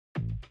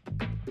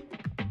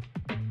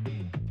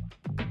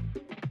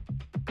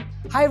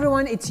Hi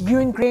everyone, it's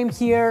Euan Graham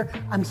here.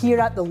 I'm here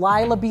at the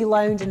Lila B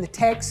Lounge in the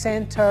Tech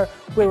Centre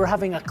where we're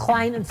having a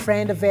client and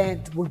friend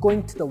event. We're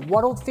going to the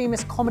world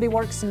famous Comedy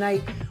Works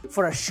tonight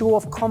for a show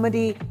of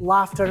comedy,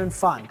 laughter and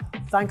fun.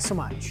 Thanks so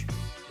much.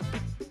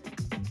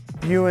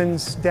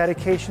 Euan's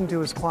dedication to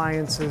his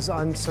clients is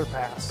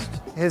unsurpassed.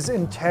 His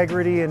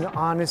integrity and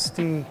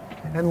honesty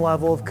and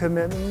level of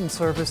commitment and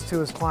service to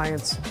his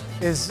clients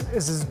is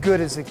as good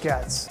as it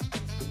gets.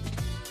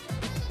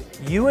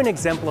 Euan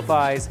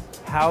exemplifies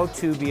how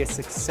to be a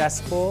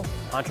successful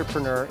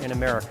entrepreneur in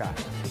America.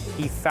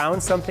 He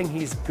found something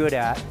he's good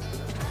at,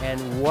 and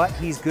what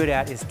he's good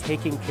at is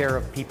taking care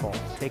of people,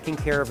 taking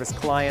care of his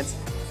clients,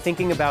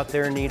 thinking about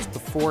their needs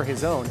before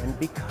his own. And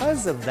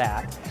because of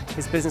that,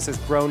 his business has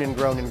grown and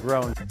grown and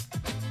grown.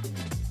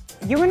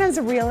 Euan as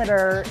a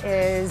realtor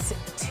is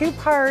 2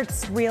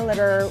 parts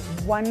realtor,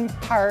 1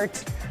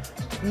 part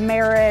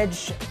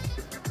marriage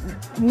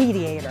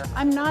mediator.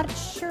 I'm not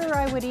sure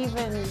I would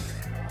even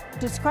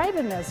describe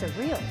him as a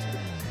realtor.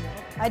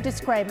 I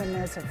describe him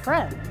as a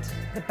friend.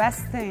 The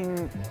best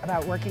thing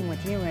about working with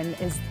Euan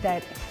is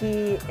that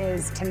he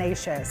is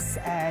tenacious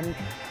and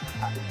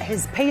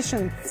his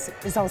patience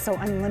is also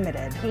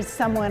unlimited. He's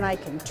someone I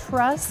can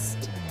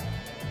trust.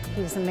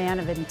 He's a man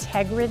of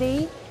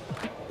integrity,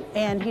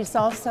 and he's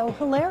also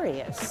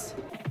hilarious.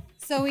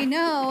 So we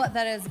know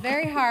that it's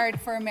very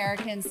hard for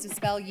Americans to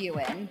spell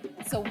Euan,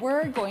 so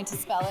we're going to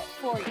spell it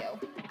for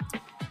you.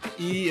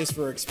 E is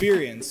for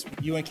experience.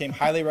 Euan came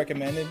highly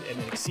recommended and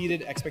it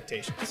exceeded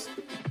expectations.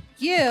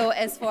 U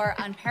is for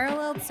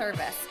unparalleled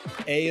service.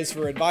 A is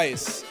for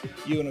advice.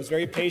 Euan was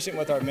very patient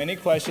with our many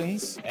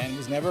questions and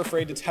was never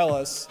afraid to tell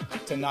us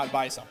to not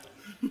buy something.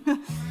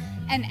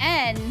 And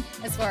N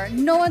is for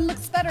no one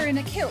looks better in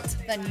a kilt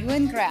than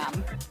Euan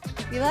Graham.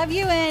 We love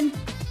Euan.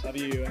 Love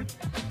you, Euan.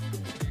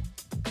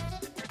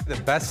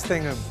 The best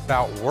thing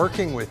about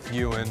working with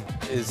Euan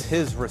is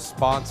his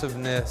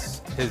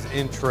responsiveness, his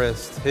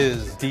interest,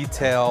 his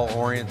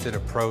detail-oriented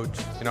approach.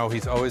 You know,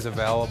 he's always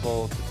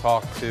available to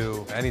talk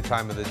to any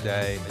time of the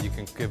day. You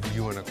can give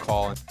Euan a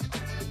call.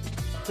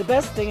 The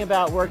best thing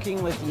about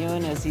working with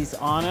Euan is he's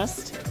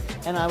honest,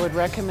 and I would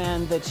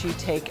recommend that you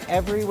take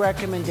every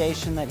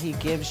recommendation that he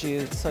gives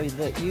you so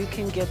that you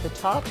can get the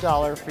top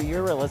dollar for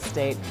your real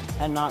estate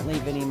and not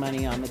leave any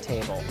money on the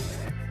table.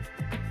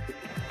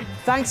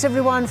 Thanks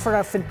everyone for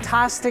a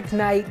fantastic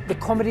night. The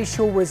comedy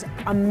show was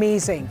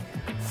amazing.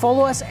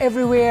 Follow us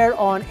everywhere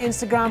on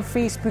Instagram,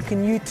 Facebook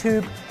and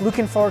YouTube.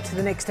 Looking forward to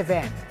the next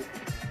event.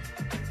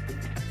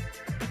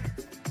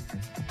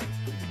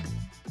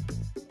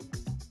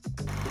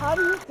 How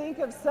do you think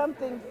of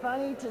something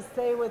funny to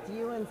say with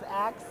Euan's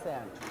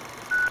accent?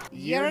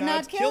 You're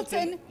not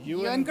Kilton.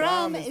 Euan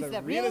Graham is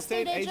the real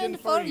estate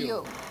agent for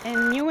you.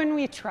 And Euan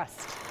we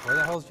trust. Where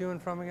the hell's Euan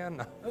from again?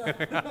 No.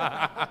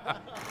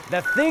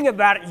 The thing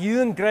about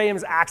Euan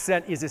Graham's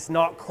accent is it's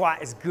not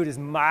quite as good as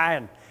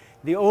mine.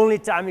 The only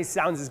time he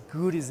sounds as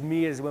good as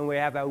me is when we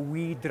have a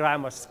wee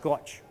dram of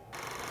scotch.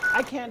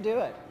 I can't do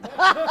it.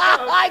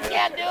 I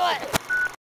can't do it.